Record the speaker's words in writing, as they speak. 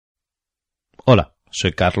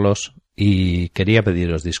soy Carlos y quería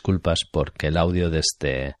pediros disculpas porque el audio de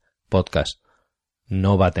este podcast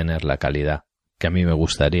no va a tener la calidad que a mí me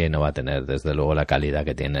gustaría y no va a tener desde luego la calidad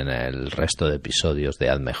que tienen el resto de episodios de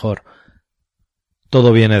Haz Mejor.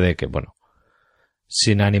 Todo viene de que,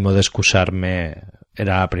 sin ánimo de excusarme,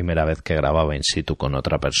 era la primera vez que grababa in situ con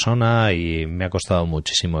otra persona y me ha costado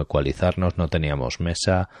muchísimo ecualizarnos, no teníamos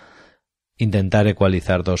mesa. Intentar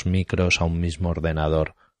ecualizar 2 micros a un mismo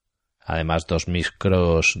ordenador, además 2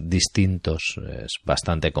 micros distintos, es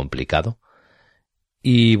bastante complicado.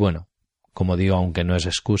 Y como digo, aunque no es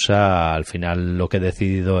excusa, al final lo que he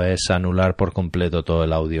decidido es anular por completo todo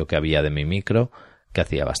el audio que había de mi micro, que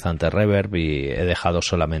hacía bastante reverb, y he dejado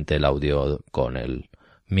solamente el audio con el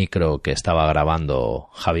micro que estaba grabando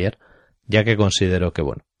Javier, ya que considero que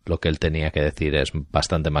lo que él tenía que decir es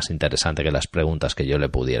bastante más interesante que las preguntas que yo le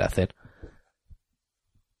pudiera hacer.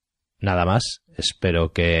 Nada más,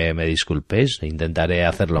 espero que me disculpéis, intentaré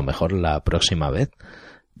hacerlo mejor la próxima vez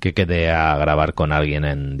que quede a grabar con alguien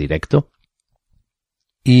en directo.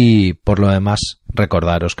 Y por lo demás,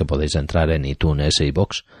 recordaros que podéis entrar en iTunes e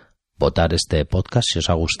iVoox, votar este podcast si os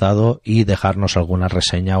ha gustado y dejarnos alguna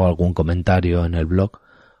reseña o algún comentario en el blog,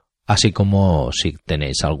 así como si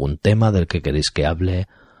tenéis algún tema del que queréis que hable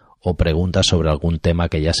o preguntas sobre algún tema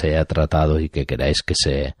que ya se haya tratado y que queráis que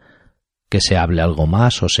se hable algo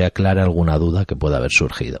más o se aclare alguna duda que pueda haber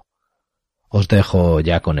surgido. Os dejo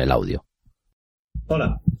ya con el audio.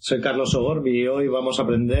 Hola, soy Carlos Ogorbi y hoy vamos a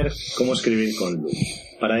aprender cómo escribir con luz.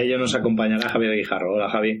 Para ello nos acompañará Javier Guijarro. Hola,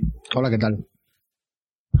 Javi. Hola, ¿qué tal?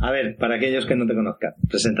 A ver, para aquellos que no te conozcan,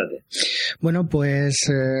 preséntate. Bueno, pues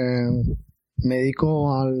me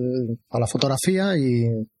dedico a la fotografía y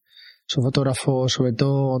soy fotógrafo, sobre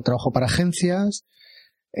todo trabajo para agencias.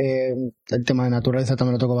 El tema de naturaleza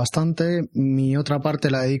también lo toco bastante. Mi otra parte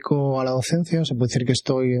la dedico a la docencia. Se puede decir que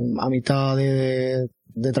estoy a mitad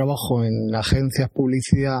de trabajo en agencias,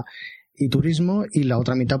 publicidad y turismo, y la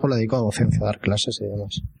otra mitad la dedico a docencia, a dar clases y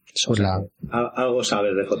demás. Algo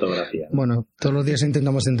sabes de fotografía. Bueno, todos los días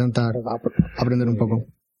intentamos aprender un poco.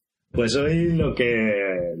 Pues hoy lo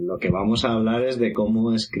que vamos a hablar es de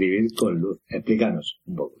cómo escribir con luz. Explícanos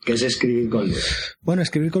un poco. ¿Qué es escribir con luz? Bueno,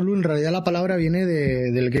 escribir con luz, en realidad la palabra viene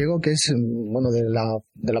del griego, que es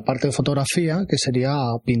de la parte de fotografía, que sería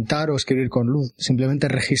pintar o escribir con luz. Simplemente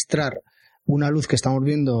registrar una luz que estamos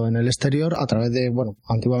viendo en el exterior a través de,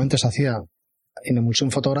 antiguamente se hacía en emulsión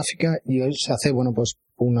fotográfica y hoy se hace,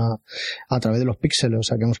 a través de los píxeles. O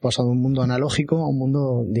sea, que hemos pasado de un mundo analógico a un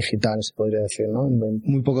mundo digital, se podría decir, ¿no? En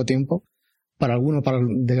muy poco tiempo. Para algunos,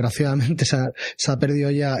 desgraciadamente, se ha perdido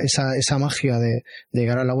ya esa magia de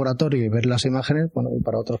llegar al laboratorio y ver las imágenes, y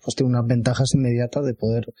para otros pues tiene unas ventajas inmediatas de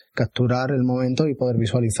poder capturar el momento y poder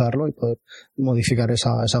visualizarlo y poder modificar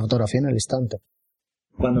esa fotografía en el instante.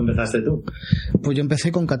 ¿Cuándo empezaste tú? Pues yo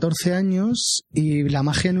empecé con 14 años y la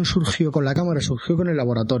magia no surgió con la cámara, surgió con el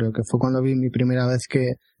laboratorio, que fue cuando vi mi primera vez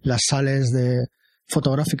que las sales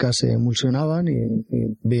fotográficas se emulsionaban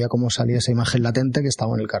y veía cómo salía esa imagen latente que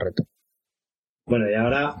estaba en el carrete. Bueno, y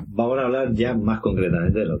ahora vamos a hablar ya más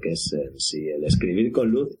concretamente de lo que es el escribir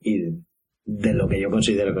con luz y de lo que yo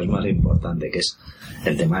considero que es más importante, que es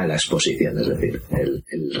el tema de la exposición, es decir,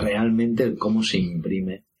 realmente cómo se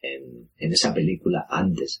imprime en esa película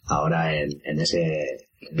antes, ahora en ese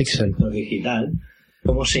píxel digital,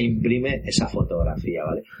 cómo se imprime esa fotografía,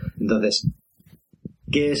 ¿vale? Entonces,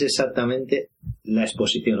 ¿qué es exactamente la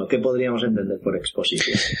exposición o qué podríamos entender por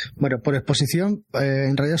exposición? Bueno, por exposición,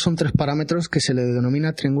 en realidad son 3 parámetros que se le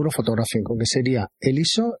denomina triángulo fotográfico, que sería el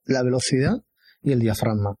ISO, la velocidad y el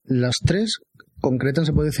diafragma. Las 3 concretan,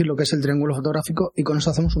 se puede decir, lo que es el triángulo fotográfico y con eso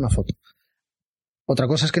hacemos una foto. Otra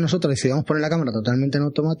cosa es que nosotros decidamos poner la cámara totalmente en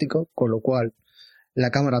automático, con lo cual la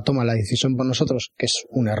cámara toma la decisión por nosotros, que es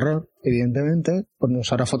un error, evidentemente, pues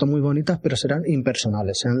nos hará fotos muy bonitas, pero serán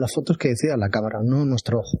impersonales, serán las fotos que decida la cámara, no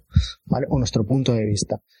nuestro ojo, ¿vale? O nuestro punto de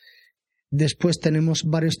vista. Después tenemos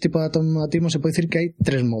varios tipos de automatismo. Se puede decir que hay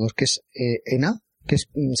 3 modos, que es en A, que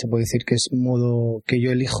se puede decir que es modo que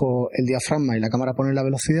yo elijo el diafragma y la cámara pone la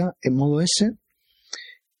velocidad, en modo S,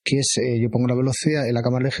 que es yo pongo la velocidad y la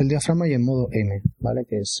cámara elige el diafragma, y en modo M, ¿vale?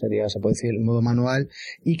 Que sería, se puede decir, el modo manual,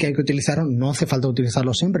 y que hay que utilizarlo, no hace falta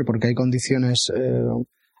utilizarlo siempre porque hay condiciones,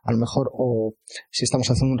 a lo mejor, o si estamos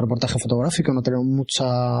haciendo un reportaje fotográfico, no tenemos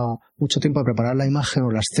mucho tiempo para preparar la imagen o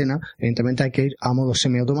la escena, evidentemente hay que ir a modo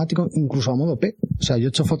semiautomático, incluso a modo P. O sea, yo he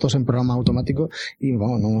hecho fotos en programa automático y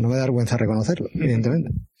no me da vergüenza reconocerlo, evidentemente.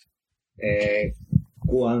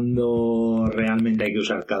 ¿Cuándo realmente hay que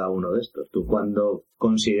usar cada uno de estos? ¿Tú cuándo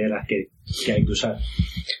consideras que hay que usar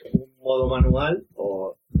un modo manual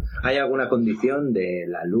o ¿Hay alguna condición de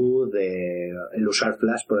la luz, de el usar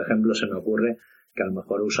flash, por ejemplo? Se me ocurre que a lo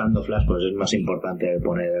mejor usando flash pues es más importante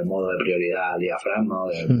poner el modo de prioridad al diafragma o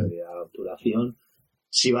de prioridad a la obturación.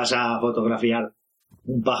 Si vas a fotografiar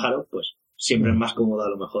un pájaro, pues siempre es más cómodo a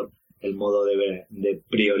lo mejor el modo de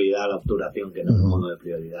prioridad a la obturación que no el modo de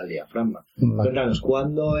prioridad al diafragma. Vale. Cuéntanos,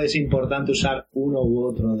 ¿cuándo es importante usar uno u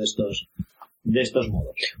otro de estos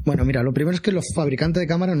modos? Bueno, mira, lo primero es que los fabricantes de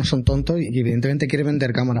cámaras no son tontos y evidentemente quieren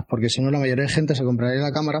vender cámaras, porque si no la mayoría de gente se compraría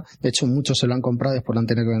la cámara. De hecho, muchos se lo han comprado y después la han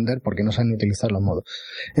tenido que vender porque no saben utilizar los modos.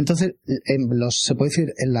 Entonces, se puede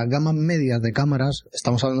decir, en las gamas medias de cámaras,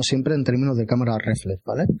 estamos hablando siempre en términos de cámaras reflex,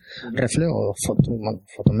 ¿vale? Reflex o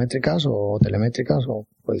fotométricas o telemétricas o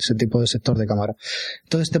ese tipo de sector de cámara.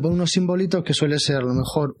 Entonces te pone unos simbolitos que suele ser, a lo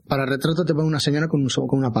mejor, para retrato te pone una señora con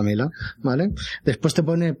una pamela, ¿vale? Después te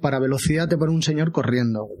pone, para velocidad te pone un señor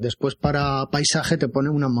corriendo. Después para paisaje te pone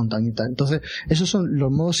una montañita. Entonces, esos son los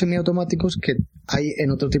modos semiautomáticos que hay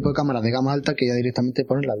en otro tipo de cámaras de gama alta que ya directamente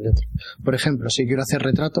ponen las letras. Por ejemplo, si quiero hacer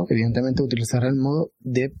retrato, evidentemente utilizaré el modo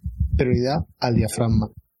de prioridad al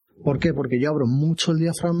diafragma. ¿Por qué? Porque yo abro mucho el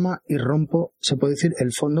diafragma y rompo, se puede decir,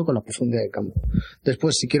 el fondo con la profundidad de campo.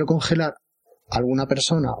 Después, si quiero congelar alguna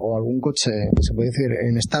persona o algún coche, se puede decir,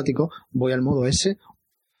 en estático, voy al modo S.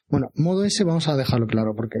 Bueno, modo S vamos a dejarlo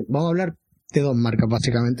claro, porque vamos a hablar de dos marcas,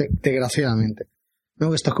 básicamente, desgraciadamente.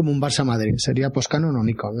 ¿No? Esto es como un Barça Madrid, sería pues Canon o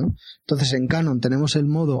Nikon, ¿no? Entonces, en Canon tenemos el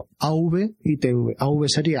modo AV y TV. AV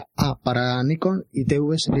sería A para Nikon y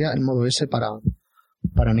TV sería el modo S para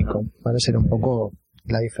Nikon, ¿vale? Sería un poco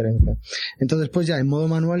la diferencia. Entonces, pues ya en modo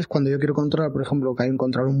manual es cuando yo quiero controlar, por ejemplo, que hay un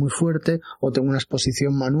control muy fuerte, o tengo una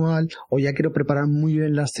exposición manual, o ya quiero preparar muy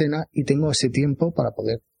bien la escena y tengo ese tiempo para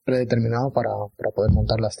poder predeterminado para poder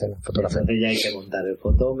montar la escena fotográfica. Entonces ya hay que montar el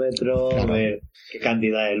fotómetro, claro, ver qué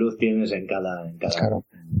cantidad de luz tienes en cada claro,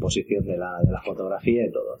 posición de la fotografía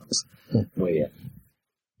y todo, ¿no? Sí. Muy bien.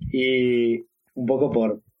 Y un poco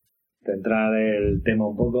por centrar el tema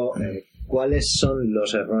un poco, ¿cuáles son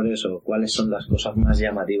los errores o cuáles son las cosas más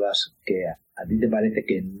llamativas que a ti te parece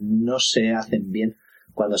que no se hacen bien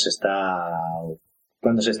cuando se está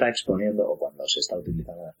exponiendo o cuando se está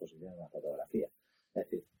utilizando la exposición de la fotografía? Es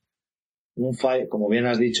decir, un file, como bien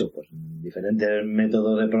has dicho, pues diferentes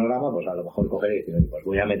métodos de programa, pues a lo mejor coger y decir, pues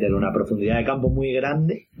voy a meter una profundidad de campo muy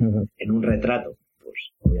grande en un retrato.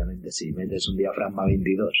 Pues obviamente si metes un diafragma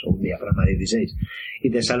 22 o un diafragma 16 y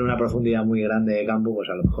te sale una profundidad muy grande de campo, pues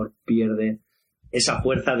a lo mejor pierde esa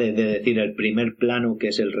fuerza de decir el primer plano, que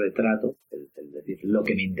es el retrato, es decir, lo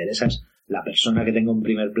que me interesa es la persona que tengo en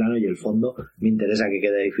primer plano y el fondo me interesa que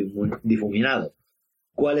quede difuminado.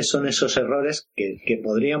 ¿Cuáles son esos errores que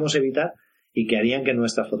podríamos evitar y que harían que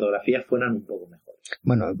nuestras fotografías fueran un poco mejores?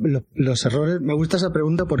 Bueno, los errores, me gusta esa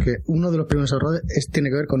pregunta porque uno de los primeros errores tiene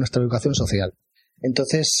que ver con nuestra educación social.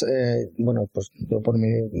 Entonces, bueno, pues yo por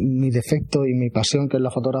mi defecto y mi pasión, que es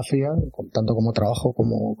la fotografía, tanto como trabajo,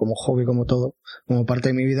 como hobby, como todo, como parte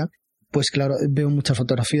de mi vida, pues claro, veo muchas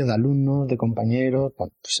fotografías de alumnos, de compañeros,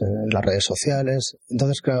 bueno, pues en las redes sociales.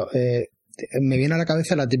 Entonces, claro, me viene a la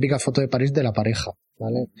cabeza la típica foto de París de la pareja,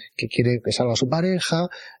 ¿vale? Que quiere que salga su pareja,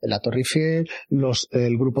 la Torre Eiffel,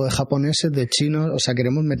 el grupo de japoneses, de chinos, o sea,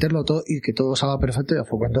 queremos meterlo todo y que todo salga perfecto y a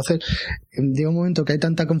foco. Entonces, llega un momento que hay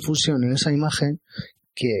tanta confusión en esa imagen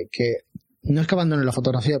que no es que abandones la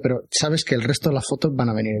fotografía, pero sabes que el resto de las fotos van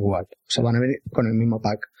a venir igual, o sea, van a venir con el mismo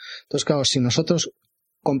pack. Entonces, claro, si nosotros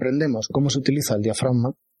comprendemos cómo se utiliza el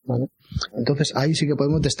diafragma, ¿vale? Entonces ahí sí que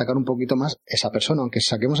podemos destacar un poquito más esa persona, aunque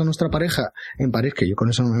saquemos a nuestra pareja en París, que yo con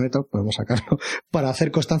eso no me meto, podemos sacarlo para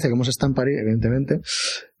hacer constancia que hemos estado en París, evidentemente,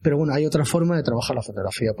 pero bueno, hay otra forma de trabajar la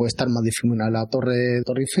fotografía, puede estar más difuminada la Torre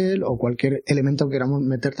Eiffel o cualquier elemento que queramos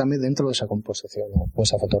meter también dentro de esa composición o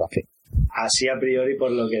esa fotografía. Así a priori,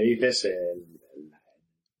 por lo que dices,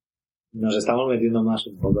 nos estamos metiendo más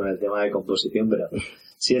un poco en el tema de composición, pero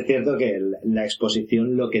sí es cierto que la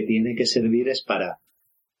exposición lo que tiene que servir es para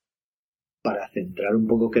centrar un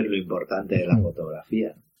poco qué es lo importante de la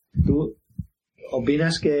fotografía. ¿Tú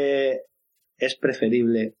opinas que es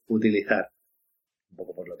preferible utilizar, un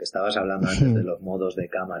poco por lo que estabas hablando antes de los modos de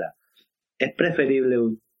cámara, es preferible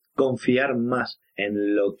confiar más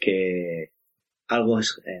en lo que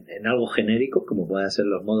en algo genérico, como pueden ser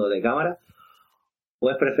los modos de cámara, o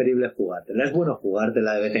es preferible jugártela? Es bueno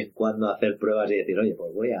jugártela de vez en cuando, hacer pruebas y decir, oye,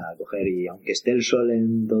 pues voy a coger y aunque esté el sol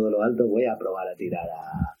en todo lo alto, voy a probar a tirar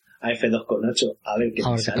a f2.8 a ver qué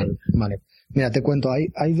me sale. Vale. Mira, te cuento,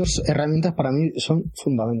 hay dos herramientas para mí son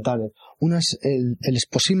fundamentales. Una es el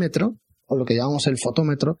exposímetro, o lo que llamamos el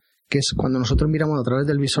fotómetro, que es cuando nosotros miramos a través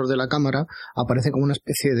del visor de la cámara, aparece como una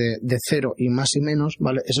especie de cero y más y menos,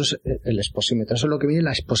 ¿vale? Eso es el exposímetro, eso es lo que mide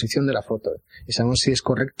la exposición de la foto, y sabemos si es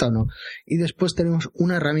correcta o no. Y después tenemos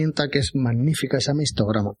una herramienta que es magnífica, se llama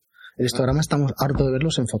histograma. El histograma estamos hartos de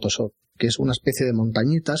verlos en Photoshop, que es una especie de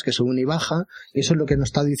montañitas que suben y bajan, y eso es lo que nos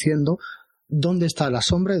está diciendo dónde está la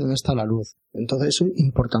sombra y dónde está la luz. Entonces eso es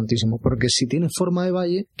importantísimo, porque si tiene forma de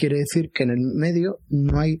valle, quiere decir que en el medio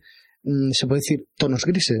no hay, se puede decir, tonos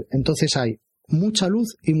grises. Entonces hay mucha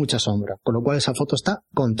luz y mucha sombra, con lo cual esa foto está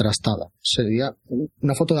contrastada. Sería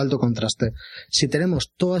una foto de alto contraste. Si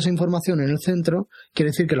tenemos toda esa información en el centro,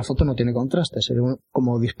 quiere decir que la foto no tiene contraste. Sería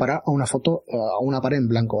como disparar a una foto, a una pared en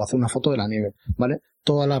blanco, o hacer una foto de la nieve, ¿vale?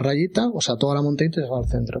 Toda la rayita, o sea, toda la montañita se va al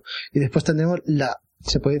centro. Y después tendremos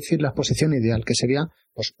se puede decir la exposición ideal, que sería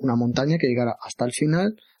pues una montaña que llegara hasta el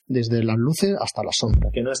final, desde las luces hasta la sombra.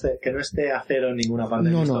 Que no esté a cero en ninguna parte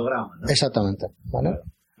del histograma, ¿no? Exactamente, ¿vale? Claro.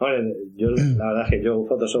 Bueno, yo la verdad es que yo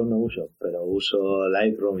Photoshop no uso, pero uso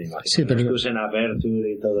Lightroom, imagino. Sí, pero... Los que usen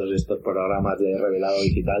Aperture y todos estos programas de revelado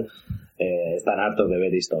digital están hartos de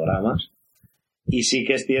ver histogramas. Y sí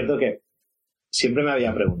que es cierto que siempre me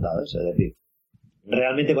había preguntado eso, es decir,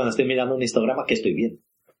 realmente cuando estoy mirando un histograma, ¿qué estoy viendo?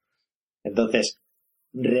 Entonces,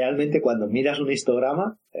 realmente cuando miras un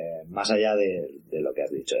histograma, más allá de lo que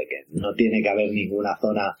has dicho, de que no tiene que haber ninguna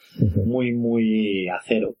zona muy, muy a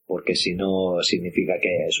cero, porque si no significa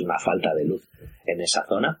que es una falta de luz en esa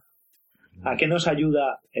zona. ¿A qué nos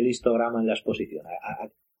ayuda el histograma en la exposición? ¿A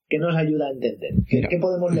qué nos ayuda a entender? ¿Qué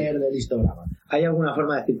podemos leer del histograma? ¿Hay alguna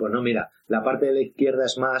forma de decir, pues no, mira, la parte de la izquierda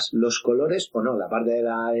es más los colores, o no, la parte de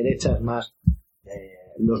la derecha es más...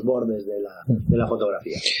 los bordes de la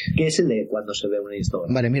fotografía? ¿Qué es el de cuando se ve un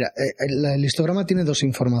histograma? Vale, mira, el histograma tiene dos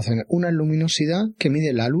informaciones. Una es luminosidad, que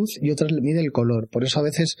mide la luz, y otra mide el color. Por eso a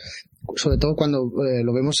veces, sobre todo cuando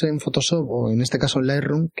lo vemos en Photoshop, o en este caso en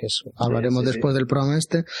Lightroom, que hablaremos después del programa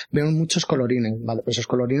vemos muchos colorines, ¿vale? Pues esos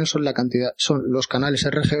colorines son la cantidad, son los canales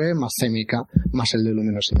RGB más cémica, más el de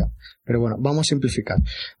luminosidad. Pero bueno, vamos a simplificar.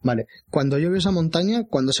 Vale, cuando yo veo esa montaña,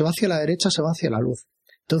 cuando se va hacia la derecha, se va hacia la luz.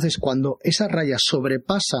 Entonces, cuando esa raya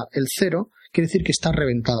sobrepasa el cero, quiere decir que está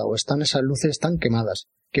reventada o esas luces están quemadas.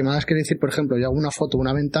 Quemadas quiere decir, por ejemplo, yo hago una foto de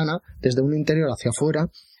una ventana desde un interior hacia afuera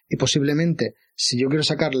y posiblemente, si yo quiero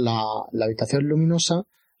sacar la habitación luminosa,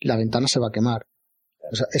 la ventana se va a quemar.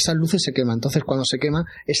 O sea, esas luces se queman. Entonces, cuando se quema,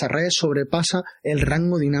 esa raya sobrepasa el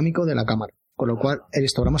rango dinámico de la cámara, con lo cual el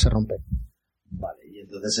histograma se rompe. Vale, y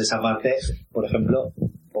entonces esa parte, por ejemplo,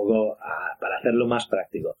 un poco para hacerlo más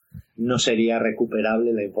práctico, no sería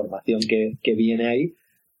recuperable la información que viene ahí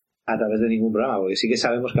a través de ningún programa, porque sí que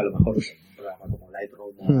sabemos que a lo mejor en un programa como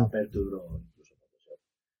Lightroom o Aperture o incluso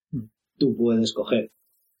Photoshop, tú puedes coger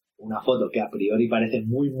una foto que a priori parece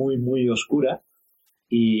muy, muy, muy oscura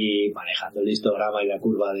y manejando el histograma y la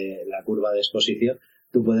curva de exposición,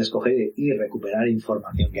 tú puedes coger y recuperar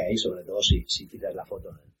información que hay, sobre todo si tiras la foto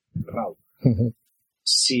en RAW.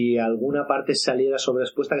 Si alguna parte saliera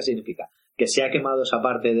sobreexpuesta, ¿qué significa? Que se ha quemado esa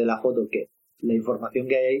parte de la foto, que la información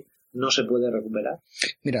que hay ahí no se puede recuperar.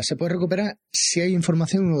 Mira, se puede recuperar si hay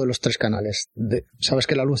información en uno de los tres canales. Sabes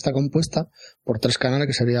que la luz está compuesta por tres canales,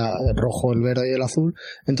 que sería el rojo, el verde y el azul.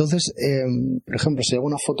 Entonces, por ejemplo, si hago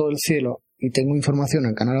una foto del cielo y tengo información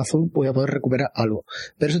en el canal azul, voy a poder recuperar algo.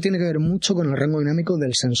 Pero eso tiene que ver mucho con el rango dinámico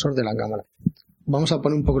del sensor de la cámara. Vamos a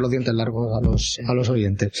poner un poco los dientes largos a los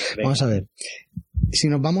oyentes. Venga. Vamos a ver. Si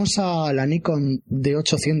nos vamos a la Nikon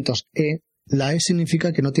D800E, la E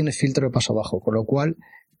significa que no tiene filtro de paso bajo, con lo cual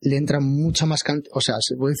le entra mucha más cantidad, o sea,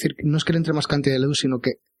 se puede decir, no es que le entre más cantidad de luz, sino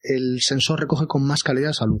que el sensor recoge con más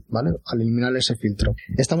calidad esa luz, ¿vale? Al eliminar ese filtro.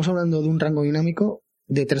 Estamos hablando de un rango dinámico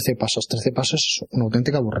de 13 pasos. 13 pasos es una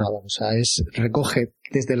auténtica burrada, o sea, recoge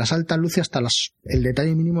desde las altas luces hasta el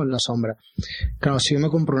detalle mínimo en la sombra. Claro, si yo me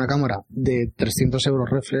compro una cámara de 300 euros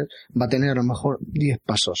reflex, va a tener a lo mejor 10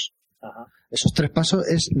 pasos. Ajá. Esos 3 pasos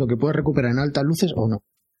es lo que puedes recuperar en altas luces o no.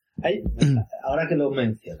 Ahora que lo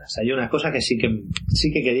mencionas, hay una cosa que sí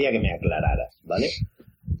que quería que me aclararas, ¿vale?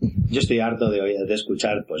 Yo estoy harto de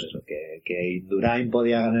escuchar, pues eso, que Indurain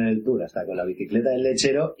podía ganar el Tour hasta con la bicicleta del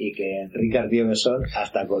lechero y que Enrique Artievesón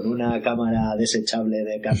hasta con una cámara desechable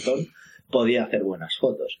de cartón podía hacer buenas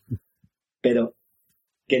fotos. Pero,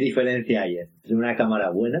 ¿qué diferencia hay entre una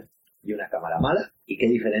cámara buena y una cámara mala? ¿Y qué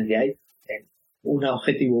diferencia hay en un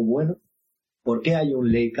objetivo bueno? ¿Por qué hay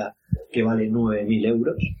un Leica que vale 9.000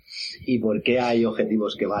 euros? ¿Y por qué hay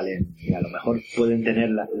objetivos que valen, y a lo mejor pueden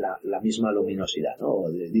tener la misma luminosidad, ¿no?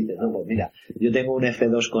 O dices, no, pues mira, yo tengo un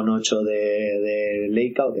f2.8 de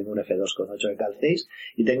Leica, o tengo un f2.8 de Cal 6,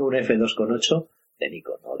 y tengo un f2.8 de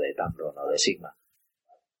Nikon, o de Tamron, o de Sigma.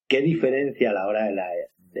 ¿Qué diferencia a la hora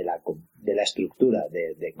la estructura,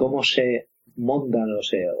 de cómo se montan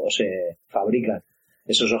o se fabrican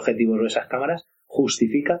esos objetivos o esas cámaras,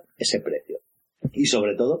 justifica ese precio. Y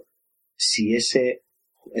sobre todo, si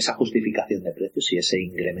esa justificación de precio, si ese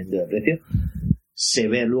incremento de precio se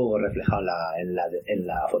ve luego reflejado en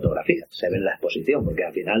la fotografía, se ve en la exposición, porque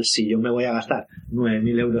al final, si yo me voy a gastar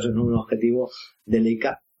 9.000 euros en un objetivo de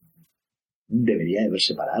Leica, debería de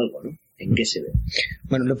verse para algo, ¿no? ¿En qué se ve?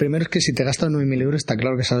 Bueno, lo primero es que si te gastas 9.000 euros está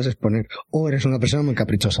claro que sabes exponer, o eres una persona muy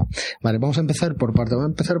caprichosa. Vale, vamos a empezar por parte. Vamos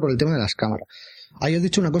a empezar por el tema de las cámaras. Ahí os he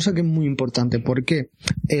dicho una cosa que es muy importante, porque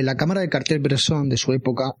la cámara de Cartier-Bresson de su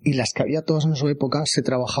época, y las que había todas en su época, se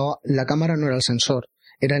trabajaba, la cámara no era el sensor,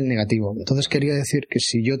 era el negativo. Entonces quería decir que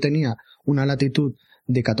si yo tenía una latitud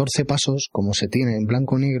de 14 pasos, como se tiene en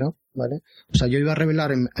blanco y negro, ¿vale? O sea, yo iba a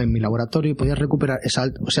revelar en mi laboratorio y podía recuperar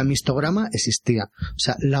o sea, mi histograma existía. O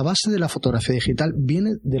sea, la base de la fotografía digital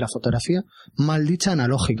viene de la fotografía mal dicha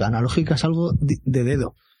analógica. Analógica es algo de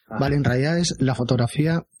dedo, ¿vale? En realidad es la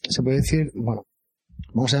fotografía, se puede decir, bueno,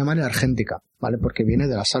 vamos a llamarle argéntica, ¿vale? Porque viene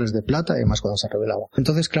de las sales de plata y además cuando se revelaba.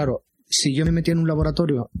 Entonces, claro, si yo me metía en un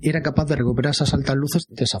laboratorio y era capaz de recuperar esas altas luces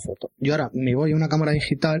de esa foto. Yo ahora me voy a una cámara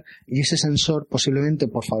digital y ese sensor, posiblemente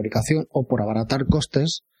por fabricación o por abaratar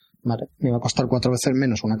costes, ¿vale? Me va a costar 4 veces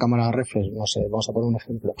menos una cámara reflex, no sé, vamos a poner un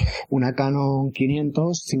ejemplo. Una Canon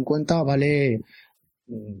 550 vale,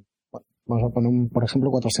 bueno, vamos a poner, por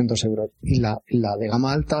ejemplo, 400 euros. Y la de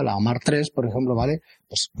gama alta, la Mark III, por ejemplo, vale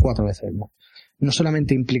pues 4 veces más. No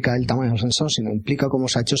solamente implica el tamaño del sensor, sino implica cómo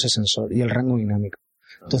se ha hecho ese sensor y el rango dinámico.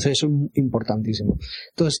 Entonces eso es importantísimo.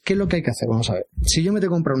 Entonces, ¿qué es lo que hay que hacer? Vamos a ver. Si yo me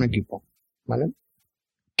tengo que comprar un equipo, ¿vale?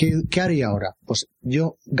 ¿Qué haría ahora? Pues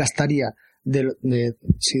yo gastaría,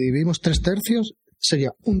 si dividimos 3 tercios,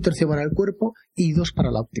 sería 1 tercio para el cuerpo y 2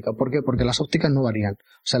 para la óptica. ¿Por qué? Porque las ópticas no varían.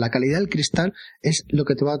 O sea, la calidad del cristal es lo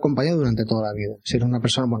que te va a acompañar durante toda la vida. Si eres una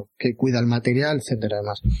persona, bueno, que cuida el material, etcétera,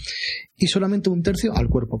 además. Y solamente 1 tercio al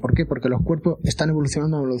cuerpo. ¿Por qué? Porque los cuerpos están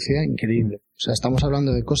evolucionando a una velocidad increíble. O sea, estamos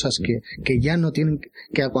hablando de cosas que ya no tienen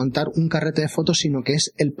que aguantar un carrete de fotos, sino que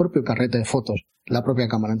es el propio carrete de fotos, la propia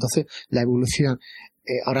cámara. Entonces, la evolución...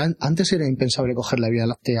 ahora, antes era impensable coger la Vía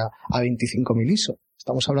Láctea a 25.000 ISO.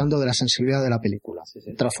 Estamos hablando de la sensibilidad de la película,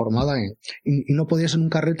 transformada en... Y no podías en un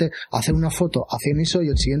carrete hacer una foto a 100 ISO y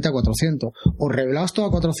el siguiente a 400. O revelabas todo a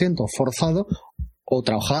 400, forzado, o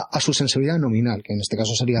trabajar a su sensibilidad nominal, que en este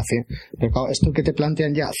caso sería 100. Pero claro, esto que te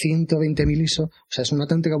plantean ya 120.000 ISO, o sea, es una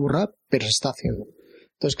auténtica burrada, pero se está haciendo.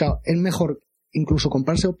 Entonces, claro, es mejor incluso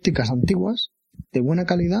comprarse ópticas antiguas, de buena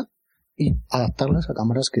calidad, y adaptarlas a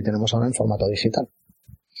cámaras que tenemos ahora en formato digital.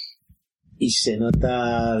 Y se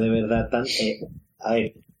nota de verdad tan... a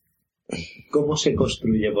ver, ¿cómo se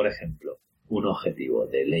construye, por ejemplo, un objetivo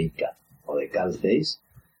de Leica o de Carl Zeiss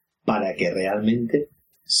para que realmente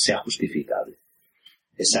sea justificable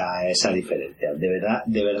esa diferencia?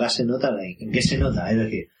 De verdad se nota. ¿En qué se nota? Es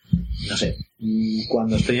decir, no sé,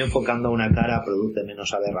 cuando estoy enfocando una cara produce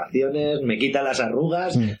menos aberraciones, me quita las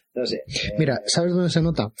arrugas, no sé. Mira, ¿sabes dónde se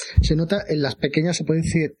nota? Se nota en las pequeñas, se puede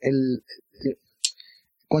decir,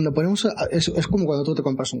 cuando ponemos, es como cuando tú te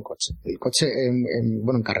compras un coche. El coche,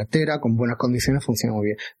 en carretera, con buenas condiciones, funciona muy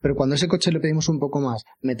bien. Pero cuando a ese coche le pedimos un poco más,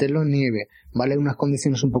 meterlo en nieve, ¿vale? Unas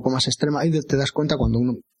condiciones un poco más extremas, ahí te das cuenta cuando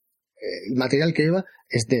el material que lleva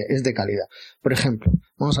es de calidad. Por ejemplo,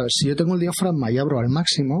 vamos a ver, si yo tengo el diafragma y abro al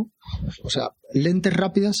máximo, o sea, lentes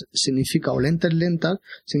rápidas significa, o lentes lentas,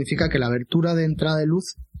 significa que la abertura de entrada de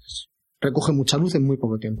luz recoge mucha luz en muy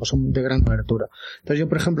poco tiempo, son de gran abertura. Entonces yo,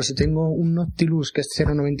 por ejemplo, si tengo un Noctilux que es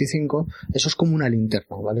 0.95, eso es como una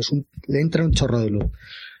linterna, ¿vale? Le entra un chorro de luz.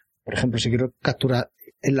 Por ejemplo, si quiero capturar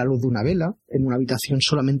en la luz de una vela, en una habitación,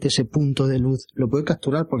 solamente ese punto de luz lo puedo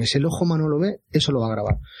capturar, porque si el ojo humano lo ve, eso lo va a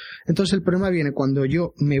grabar. Entonces el problema viene cuando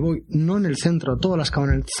yo me voy, no en el centro, todas las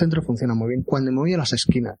cámaras en el centro funcionan muy bien, cuando me voy a las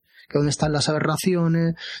esquinas, que es donde están las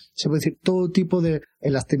aberraciones, se puede decir todo tipo de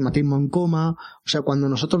el astigmatismo en coma, o sea, cuando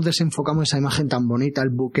nosotros desenfocamos esa imagen tan bonita,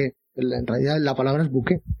 el bokeh, en realidad la palabra es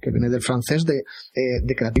bokeh, que viene del francés de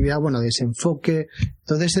creatividad, bueno, de desenfoque.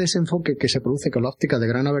 Entonces ese desenfoque que se produce con la óptica de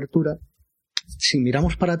gran abertura, si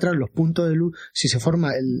miramos para atrás los puntos de luz, si se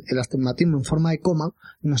forma el astigmatismo en forma de coma,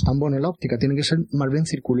 no es tan buena la óptica, tiene que ser más bien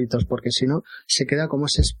circulitos, porque si no se queda como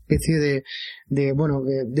esa especie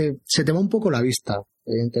se te va un poco la vista,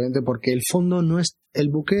 evidentemente, porque el fondo no es, el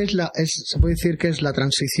bokeh se puede decir que es la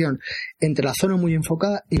transición entre la zona muy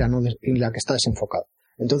enfocada y la que está desenfocada.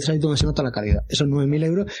 Entonces ahí es donde se nota la calidad. Esos 9.000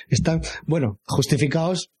 euros están,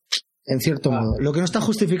 justificados en cierto modo. Lo que no está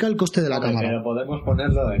justificado es el coste de la cámara. Pero podemos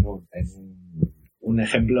ponerlo en un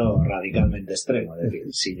ejemplo radicalmente extremo. Es decir,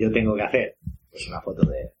 si yo tengo que hacer una foto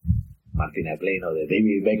de Martin Klein o de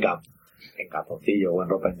David Beckham en calzoncillo o en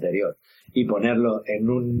ropa interior y ponerlo en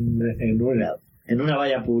una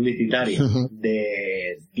valla publicitaria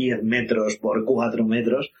de 10 metros por 4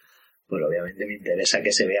 metros, pues obviamente me interesa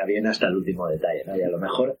que se vea bien hasta el último detalle, ¿no? Y a lo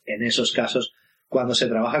mejor en esos casos, cuando se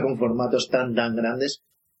trabaja con formatos tan grandes,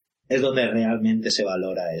 es donde realmente se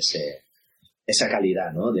valora esa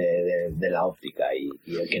calidad, ¿no? de la óptica y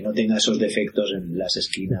el que no tenga esos defectos en las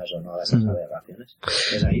esquinas o no esas aberraciones.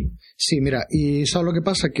 ¿Es ahí? Sí, mira, y ¿sabes lo que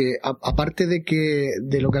pasa? Que aparte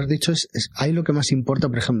de lo que has dicho, es ahí lo que más importa,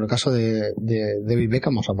 por ejemplo, el caso de David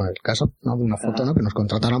Beckham, vamos a poner el caso, ¿no? De una foto, ¿no? Que nos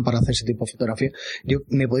contrataran para hacer ese tipo de fotografía. Yo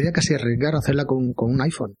me podría casi arriesgar a hacerla con un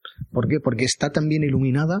iPhone. ¿Por qué? Porque está tan bien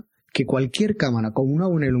iluminada que cualquier cámara con una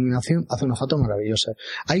buena iluminación hace una foto maravillosa.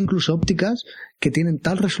 Hay incluso ópticas que tienen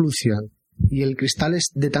tal resolución y el cristal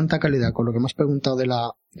es de tanta calidad, con lo que me has preguntado de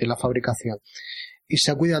la fabricación, y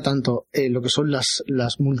se cuida tanto lo que son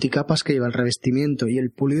las multicapas que lleva el revestimiento y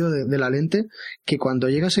el pulido de la lente, que cuando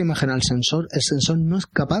llega esa imagen al sensor, el sensor no es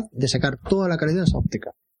capaz de sacar toda la calidad de esa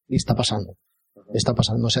óptica. Y está pasando.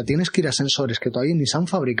 O sea, tienes que ir a sensores que todavía ni se han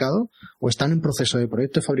fabricado o están en proceso de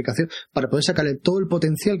proyecto de fabricación para poder sacarle todo el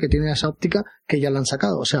potencial que tiene esa óptica que ya la han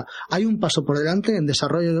sacado. O sea, hay un paso por delante en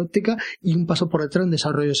desarrollo de óptica y un paso por detrás en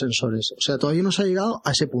desarrollo de sensores. O sea, todavía no se ha llegado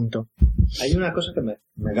a ese punto. Hay una cosa que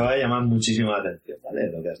me acaba de llamar muchísimo la atención,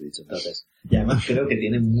 ¿vale? Lo que has dicho. Entonces, y además creo que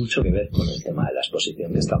tiene mucho que ver con el tema de la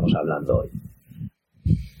exposición que estamos hablando hoy.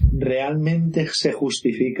 ¿Realmente se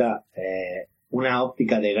justifica una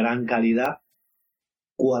óptica de gran calidad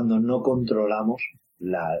cuando no controlamos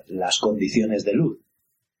las condiciones de luz?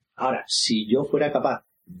 Ahora, si yo fuera capaz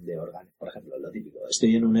de organizar, por ejemplo, lo típico,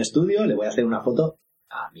 estoy en un estudio, le voy a hacer una foto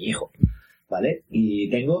a mi hijo, ¿vale? Y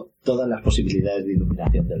tengo todas las posibilidades de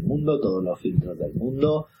iluminación del mundo, todos los filtros del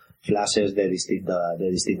mundo, flashes de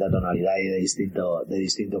distinta tonalidad y de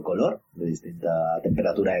distinto color, de distinta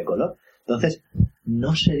temperatura de color. Entonces,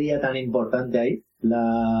 ¿no sería tan importante ahí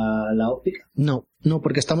la óptica? No,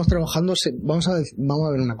 porque estamos trabajando, vamos a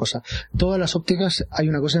ver una cosa. Todas las ópticas hay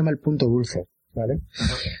una cosa que se llama el punto dulce, ¿vale?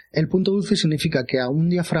 Uh-huh. El punto dulce significa que a un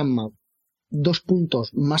diafragma 2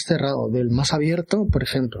 puntos más cerrado del más abierto, por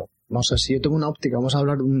ejemplo, vamos a ver, si yo tengo una óptica, vamos a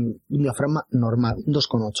hablar de un diafragma normal, un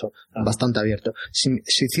 2,8, uh-huh, bastante abierto. Si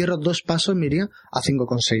cierro 2 pasos me iría a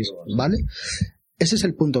 5,6, ¿vale? Ese es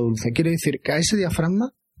el punto dulce. Quiere decir que a ese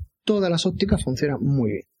diafragma todas las ópticas funcionan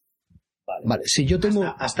muy bien. Vale, si yo tengo...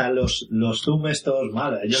 Hasta los zoom estos,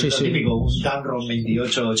 vale, yo sí, típico, un Tamron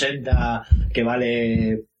 2880 que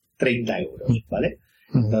vale 30 euros, ¿vale?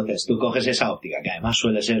 Uh-huh. Entonces tú coges esa óptica, que además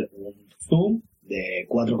suele ser un zoom de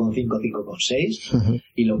 4,5, 5,6, uh-huh,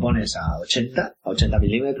 y lo pones a 80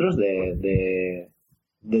 milímetros de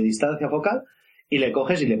distancia focal, y le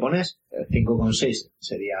coges y le pones 5,6,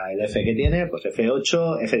 sería el F que tiene, pues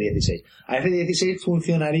F8, F16. A F16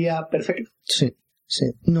 funcionaría perfecto. Sí. Sí,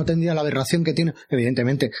 no tendría la aberración que tiene,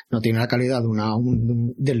 evidentemente no tiene la calidad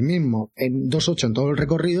del mismo en 2.8 en todo el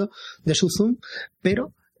recorrido de su zoom,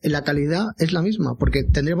 pero la calidad es la misma, porque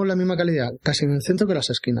tendremos la misma calidad casi en el centro que las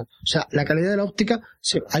esquinas. O sea, la calidad de la óptica,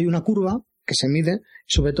 hay una curva que se mide,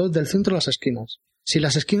 sobre todo del centro de las esquinas. Si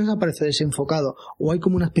las esquinas aparece desenfocado o hay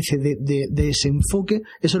como una especie de desenfoque,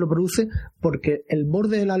 eso lo produce porque el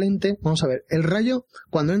borde de la lente, vamos a ver, el rayo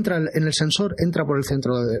cuando entra en el sensor entra por el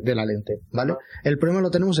centro de la lente, ¿vale? El problema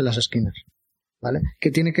lo tenemos en las esquinas, ¿vale?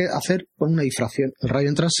 Que tiene que hacer una difracción. El rayo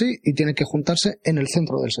entra así y tiene que juntarse en el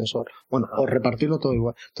centro del sensor. Bueno, o repartirlo todo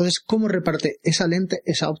igual. Entonces, ¿cómo reparte esa lente,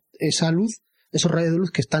 esa luz, esos rayos de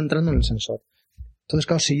luz que está entrando en el sensor? Entonces,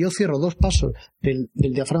 claro, si yo cierro 2 pasos del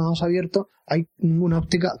diafragma más abierto, hay ninguna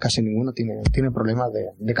óptica, casi ninguna tiene problemas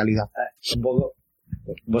de calidad. Un poco,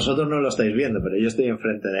 vosotros no lo estáis viendo, pero yo estoy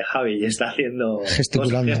enfrente de Javi y está haciendo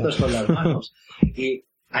gestos con las manos. Y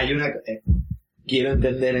hay quiero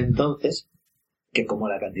entender entonces que como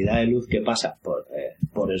la cantidad de luz que pasa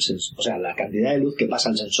por el sensor, o sea, la cantidad de luz que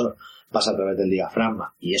pasa al sensor pasa a través del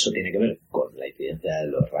diafragma, y eso tiene que ver con la incidencia de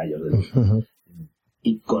los rayos de luz. Uh-huh.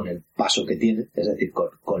 Y con el paso que tiene, es decir,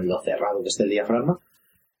 con lo cerrado que esté el diafragma,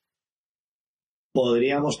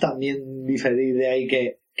 podríamos también diferir de ahí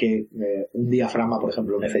que un diafragma, por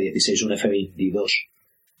ejemplo, un F16, un F22,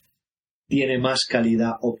 tiene más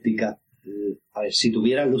calidad óptica, a ver, si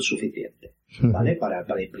tuviera luz suficiente, ¿vale? Para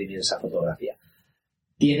imprimir esa fotografía.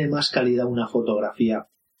 ¿Tiene más calidad una fotografía,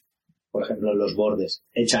 por ejemplo, en los bordes,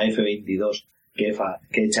 hecha F22 que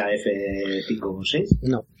hecha F5,6?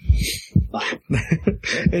 No.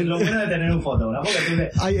 Es lo bueno de tener un fotógrafo,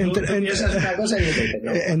 que tú piensas una cosa y yo te digo,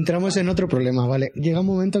 no. Entramos en otro problema, ¿vale? Llega un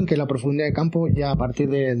momento en que la profundidad de campo ya a partir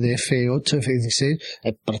de F8, F16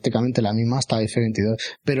 es prácticamente la misma hasta F22,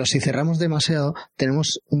 pero si cerramos demasiado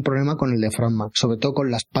tenemos un problema con el diafragma, sobre todo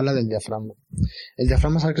con la espalda del diafragma. El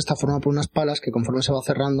diafragma sabe que está formado por unas palas que conforme se va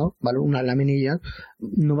cerrando, ¿vale? Una laminilla,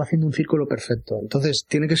 no va haciendo un círculo perfecto. Entonces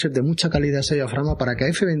tiene que ser de mucha calidad ese diafragma para que a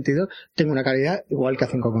F22 tenga una calidad igual que a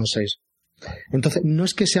 5,6. Entonces, no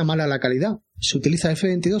es que sea mala la calidad, se utiliza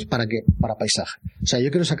F22 ¿para qué? Para paisaje. O sea, yo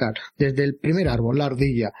quiero sacar desde el primer árbol, la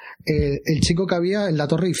ardilla, el chico que había en la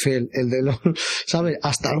Torre Eiffel, el de los, ¿sabes?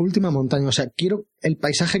 Hasta la última montaña. O sea, quiero el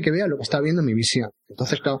paisaje que vea lo que está viendo en mi visión.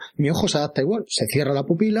 Entonces, claro, mi ojo se adapta igual, se cierra la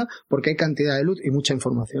pupila porque hay cantidad de luz y mucha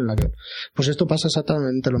información en la que ver. Pues esto pasa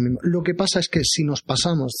exactamente lo mismo. Lo que pasa es que si nos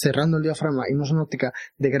pasamos cerrando el diafragma y no es una óptica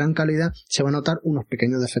de gran calidad, se van a notar unos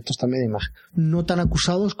pequeños defectos también de imagen. No tan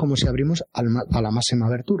acusados como si abrimos a la máxima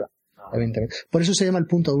abertura, evidentemente. Por eso se llama el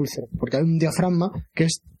punto dulce, porque hay un diafragma que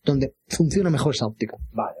es donde funciona mejor esa óptica.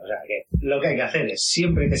 Vale, o sea que lo que hay que hacer es,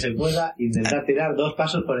 siempre que se pueda, intentar tirar 2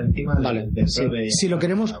 pasos por encima del si lo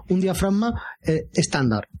queremos un diafragma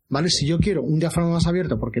estándar, ¿vale? Si yo quiero un diafragma más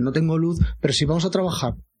abierto porque no tengo luz, pero si vamos a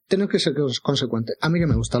trabajar, tengo que ser consecuente. A mí que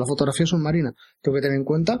me gusta la fotografía submarina, tengo que tener en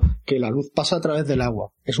cuenta que la luz pasa a través del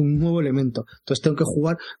agua, es un nuevo elemento, entonces tengo que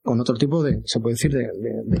jugar con otro tipo de, se puede decir,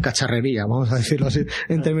 de cacharrería, vamos a decirlo así,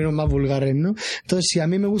 en términos más vulgares, ¿no? Entonces, si a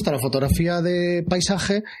mí me gusta la fotografía de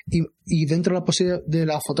paisaje y dentro de la posibilidad de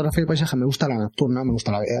la fotografía de paisaje me gusta la nocturna, me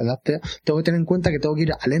gusta la láctea, tengo que tener en cuenta que tengo que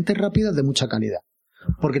ir a lentes rápidas de mucha calidad,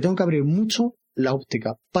 porque tengo que abrir mucho la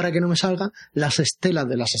óptica para que no me salgan las estelas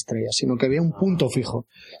de las estrellas, sino que vea un punto fijo.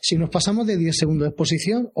 Si nos pasamos de 10 segundos de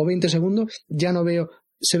exposición o 20 segundos, ya no veo,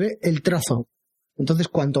 se ve el trazo. Entonces,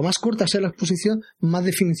 cuanto más corta sea la exposición, más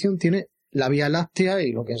definición tiene la Vía Láctea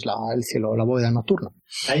y lo que es el cielo, la bóveda nocturna.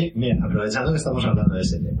 Mira, aprovechando que estamos hablando de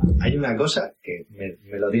ese tema, hay una cosa que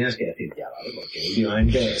me lo tienes que decir ya, ¿vale? Porque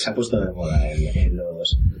últimamente se ha puesto de moda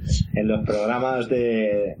en los programas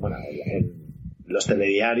de, bueno, en los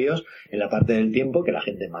telediarios, en la parte del tiempo, que la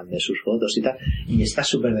gente mande sus fotos y tal, y está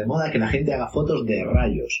súper de moda que la gente haga fotos de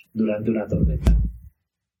rayos durante una tormenta.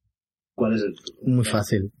 ¿Cuál es el truco? Muy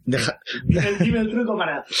fácil. Dime el truco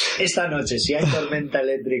para esta noche, si hay tormenta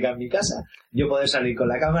eléctrica en mi casa, yo poder salir con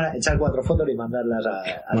la cámara, echar 4 fotos y mandarlas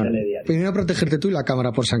a telediario. Primero protegerte tú y la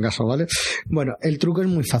cámara por si acaso, ¿vale? Bueno, el truco es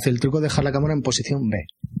muy fácil. El truco es dejar la cámara en posición B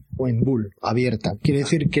o en bull, abierta. Quiere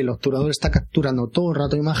decir que el obturador está capturando todo el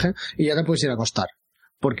rato imagen y ya te puedes ir a acostar,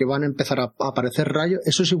 porque van a empezar a aparecer rayos.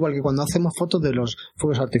 Eso es igual que cuando hacemos fotos de los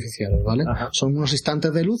fuegos artificiales, ¿vale? Ajá. Son unos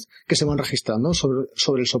instantes de luz que se van registrando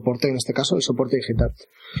sobre el soporte, en este caso el soporte digital.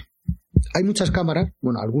 Hay muchas cámaras,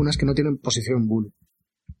 bueno, algunas que no tienen posición bull.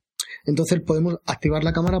 Entonces podemos activar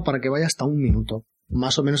la cámara para que vaya hasta 1 minuto.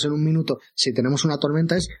 Más o menos en 1 minuto, si tenemos una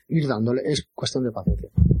tormenta, es ir dándole, es cuestión de paciencia.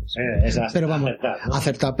 Pero vamos,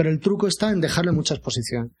 acertar. Pero el truco está en dejarle mucha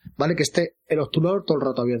exposición, ¿vale? Que esté el obturador todo el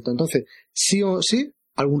rato abierto. Entonces, sí o sí,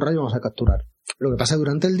 algún rayo vamos a capturar. Lo que pasa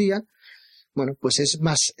durante el día, bueno, pues es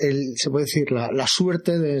más, se puede decir, la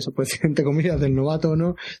suerte se puede decir entre comillas, del novato o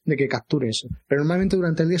no, de que capture eso. Pero normalmente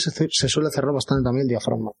durante el día se suele cerrar bastante también el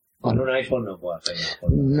diafragma. Con un iPhone no puedo hacer.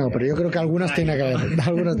 No, pero yo creo que algunas tiene que haber.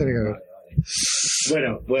 Algunas tiene que haber.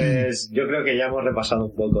 Bueno, pues yo creo que ya hemos repasado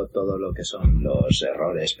un poco todo lo que son los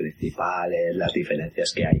errores principales, las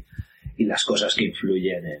diferencias que hay y las cosas que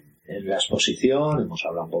influyen en la exposición. Hemos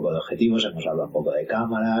hablado un poco de objetivos, hemos hablado un poco de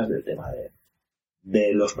cámaras, del tema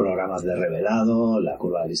de los programas de revelado, la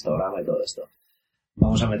curva del histograma y todo esto.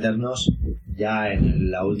 Vamos a meternos ya en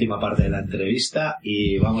la última parte de la entrevista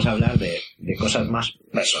y vamos a hablar de cosas más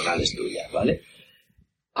personales tuyas, ¿vale?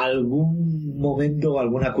 ¿Algún momento o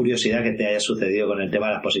alguna curiosidad que te haya sucedido con el tema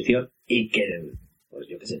de la exposición y que, pues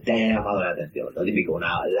yo que sé, te haya llamado la atención? Lo típico,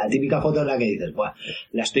 la típica foto en la que dices, buah,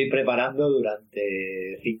 la estoy preparando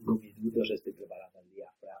durante 5 minutos, estoy preparando el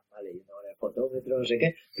diafragma, leyendo el fotómetro, no sé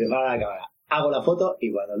qué, preparo la cámara, hago la foto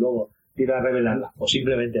y cuando luego tiro a revelarla o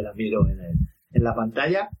simplemente la miro en la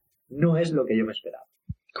pantalla, no es lo que yo me esperaba.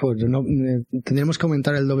 Tendríamos que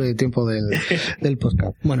aumentar el doble de tiempo del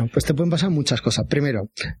podcast. Bueno, pues te pueden pasar muchas cosas. Primero,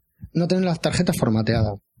 no tener las tarjetas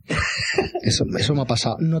formateadas. Eso me ha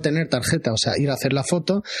pasado. No tener tarjeta, o sea, ir a hacer la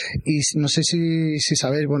foto y no sé si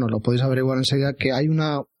sabéis, bueno, lo podéis averiguar enseguida, que hay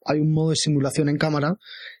un modo de simulación en cámara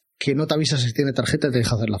que no te avisa si tiene tarjeta y te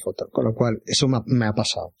deja hacer la foto. Con lo cual, eso me ha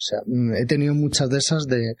pasado. O sea, he tenido muchas de esas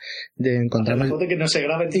de encontrarme... La foto que no se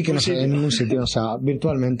grabe y que no se ve en ningún sitio, o sea,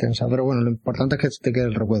 virtualmente. O sea, pero bueno, lo importante es que te quede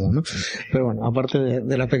el recuerdo, ¿no? Pero bueno, aparte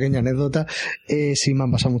de la pequeña anécdota, sí me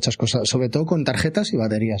han pasado muchas cosas, sobre todo con tarjetas y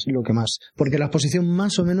baterías, lo que más. Porque la exposición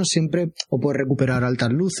más o menos siempre o puedes recuperar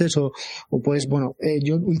altas luces o puedes, bueno,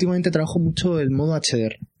 yo últimamente trabajo mucho el modo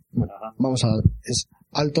HDR. Bueno, vamos a... es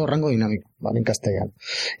alto rango dinámico, ¿vale? En castellano.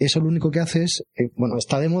 Eso lo único que hace es, bueno,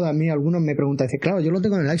 está de moda. A mí algunos me preguntan, dice, claro, yo lo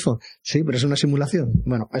tengo en el iPhone. Sí, pero es una simulación.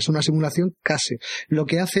 Bueno, es una simulación casi. Lo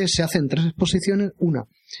que hace es, se hacen 3 exposiciones, una,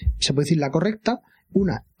 se puede decir la correcta,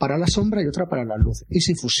 una para la sombra y otra para la luz, y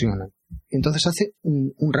se fusionan. Entonces hace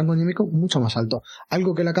un rango dinámico mucho más alto.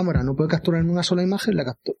 Algo que la cámara no puede capturar en una sola imagen,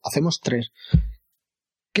 hacemos 3.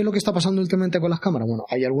 ¿Qué es lo que está pasando últimamente con las cámaras? Bueno,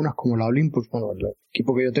 hay algunas como la Olympus, bueno, el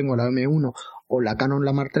equipo que yo tengo, la M1 o la Canon,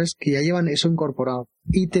 la Mark III, que ya llevan eso incorporado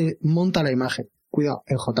y te monta la imagen. Cuidado,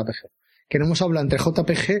 en JPG. Que no hemos hablado entre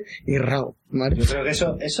JPG y RAW, ¿vale? Yo creo que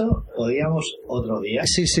eso podríamos otro día.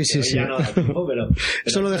 Sí. Ya no da tiempo, pero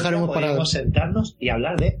eso lo dejaremos para... Podríamos sentarnos y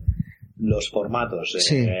hablar de los formatos,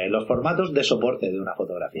 los formatos de soporte de una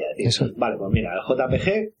fotografía. Es decir, vale, pues mira, el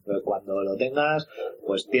JPG, cuando lo tengas,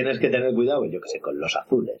 pues tienes que tener cuidado, yo que sé, con los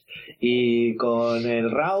azules. Y con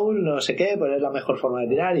el RAW, no sé qué, pues es la mejor forma de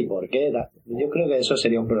tirar y por qué. Yo creo que eso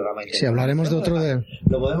sería un programa interesante. Sí, hablaremos de otro de...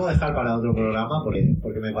 Lo podemos dejar para otro programa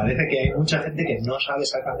porque me parece que hay mucha gente que no sabe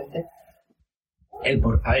exactamente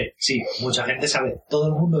a ver, sí, mucha gente sabe. Todo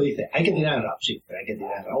el mundo dice, hay que tirar el RAW. Sí, pero hay que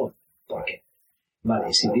tirar el RAW. ¿Por qué?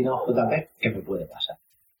 Vale, y si tiro un JPEG, ¿qué me puede pasar?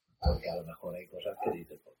 Porque a lo mejor hay cosas que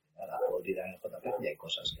dices, pues nada, puedo tirar en JPEG y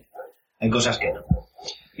hay cosas que no.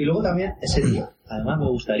 Y luego también, ese día, además me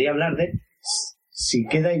gustaría hablar de si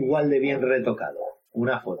queda igual de bien retocado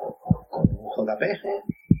una foto con un JPG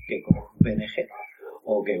que con un PNG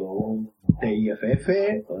o que con un TIFF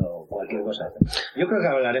o cualquier cosa. Yo creo que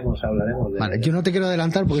hablaremos de... Vale, yo no te quiero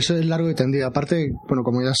adelantar porque eso es largo y tendido. Aparte, bueno,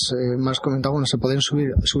 como ya me has comentado, bueno, se pueden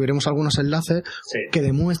subiremos algunos enlaces que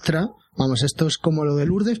demuestra, vamos, esto es como lo de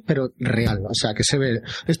Lourdes, pero real. O sea, que se ve,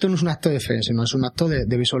 esto no es un acto de fe, sino es un acto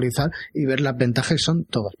de visualizar y ver las ventajas que son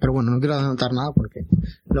todas. Pero bueno, no quiero adelantar nada porque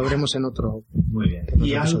lo veremos en otro... Muy bien.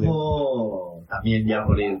 Y algo también ya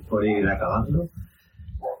por ir acabando,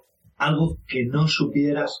 algo que no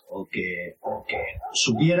supieras o que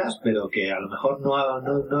supieras, pero que a lo mejor no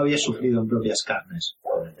habías sufrido en propias carnes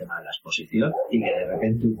con el tema de la exposición y que de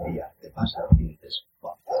repente un día te pasa y dices,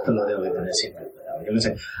 wow, esto lo tengo que tener siempre. Yo no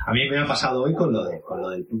sé, a mí me ha pasado hoy con lo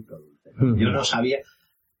del punto dulce. Yo no sabía,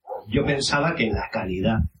 yo pensaba que la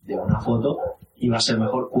calidad de una foto iba a ser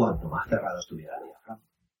mejor cuanto más cerrado estuviera el diafragma.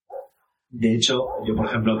 De hecho, yo por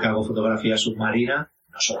ejemplo que hago fotografía submarina,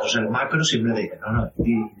 nosotros el macro siempre te dice, no,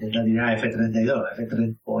 intenta tirar F32,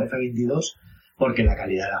 o F22 porque la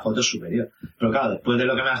calidad de la foto es superior. Pero claro, después de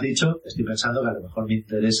lo que me has dicho, estoy pensando que a lo mejor me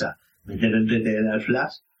interesa meter el TT del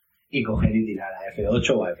flash y coger y tirar a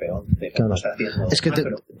F8 o a F11 como está haciendo. Es que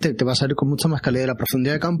te va a salir con mucha más calidad. La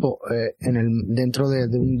profundidad de campo dentro de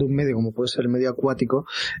un medio como puede ser el medio acuático,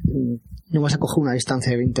 no vas a coger una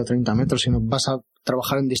distancia de 20 o 30 metros, sino vas a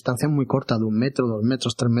trabajar en distancia muy corta, de 1 metro, 2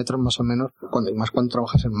 metros, 3 metros más o menos, cuando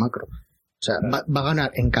trabajas en macro. O sea, va a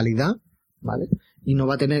ganar en calidad, ¿vale? Y no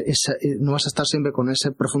va a tener no vas a estar siempre con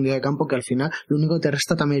esa profundidad de campo que al final lo único que te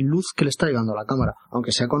resta también es luz que le está llegando a la cámara,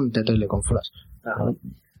 aunque sea con TTL, con flash. ¿Vale?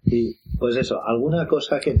 Y pues eso, alguna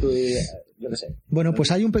cosa que tú, yo qué sé. Bueno,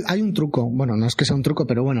 pues hay un truco, bueno, no es que sea un truco,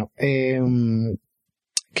 pero bueno, que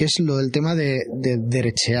es lo del tema de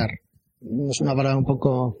derechear. Es una palabra un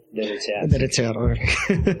poco... Derechear.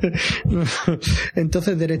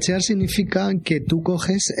 Entonces, derechear significa que tú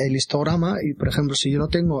coges el histograma y, por ejemplo, si yo lo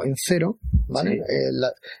tengo en 0, ¿vale?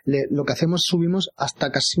 Sí. Lo que hacemos, subimos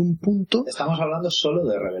hasta casi un punto. Estamos hablando solo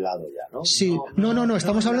de revelado ya, ¿no? Sí, no,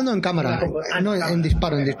 estamos hablando en cámara. En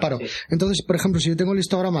disparo. Sí. Entonces, por ejemplo, si yo tengo el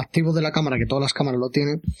histograma activo de la cámara, que todas las cámaras lo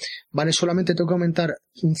tienen, ¿vale? Solamente tengo que aumentar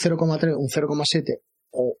un 0,3, un 0,7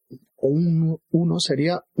 o un 1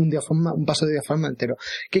 sería un paso de diafragma entero.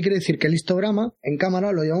 ¿Qué quiere decir? Que el histograma en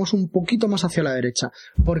cámara lo llevamos un poquito más hacia la derecha.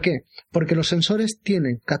 ¿Por qué? Porque los sensores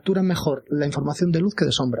capturan mejor la información de luz que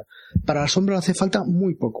de sombra. Para la sombra le hace falta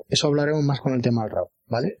muy poco. Eso hablaremos más con el tema del RAW,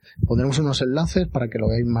 ¿vale? Pondremos unos enlaces para que lo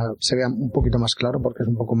veáis se vea un poquito más claro, porque es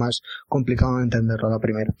un poco más complicado de entenderlo a la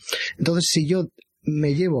primera. Entonces, si yo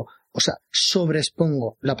me llevo,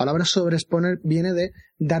 sobreexpongo. La palabra sobreexponer viene de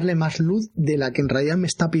darle más luz de la que en realidad me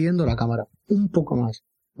está pidiendo la cámara. Un poco más,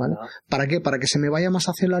 ¿vale? ¿Para qué? Para que se me vaya más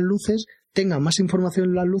hacia las luces, tenga más información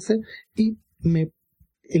en las luces y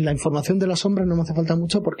en la información de la sombra no me hace falta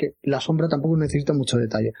mucho porque la sombra tampoco necesita mucho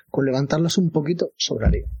detalle. Con levantarlas un poquito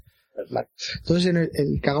sobraría. Vale. Entonces, en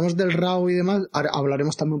el que hagamos del RAW y demás,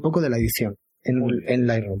 hablaremos también un poco de la edición en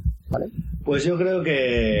Lightroom, ¿vale? Pues yo creo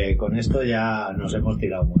que con esto ya nos hemos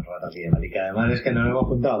tirado muy rato aquí, ¿vale? Y que además es que nos hemos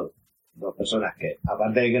juntado dos personas que,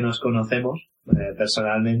 aparte de que nos conocemos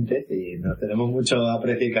personalmente y nos tenemos mucho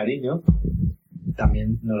aprecio y cariño,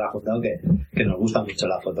 también nos ha juntado que nos gusta mucho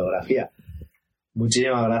la fotografía.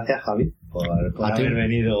 Muchísimas gracias, Javi, por haber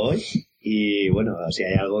venido hoy. Y bueno, si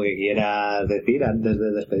hay algo que quieras decir antes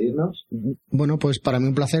de despedirnos. Bueno, pues para mí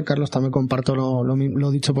un placer, Carlos, también comparto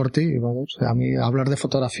lo dicho por ti. Vamos, a mí hablar de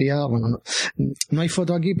fotografía, bueno, no hay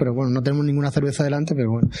foto aquí, pero bueno, no tenemos ninguna cerveza delante,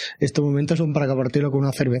 pero bueno, estos momentos son para compartirlo con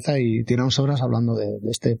una cerveza y tiramos horas hablando de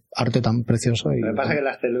este arte tan precioso. Lo que pasa es que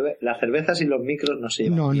las cervezas y los micros no se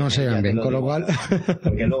llevan bien. No se llevan bien, con lo cual...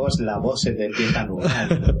 Porque luego la voz se te empieza a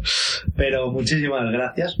nublar, ¿no? Pero muchísimas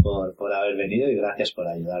gracias por haber venido y gracias por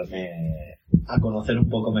ayudarme a conocer un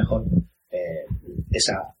poco mejor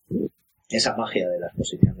esa magia de la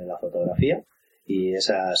exposición de la fotografía y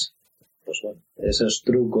esos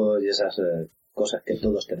trucos y esas cosas que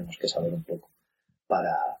todos tenemos que saber un poco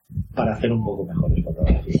para hacer un poco mejores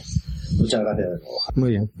fotografías. Muchas gracias de nuevo. Muy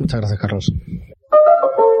bien, muchas gracias, Carlos.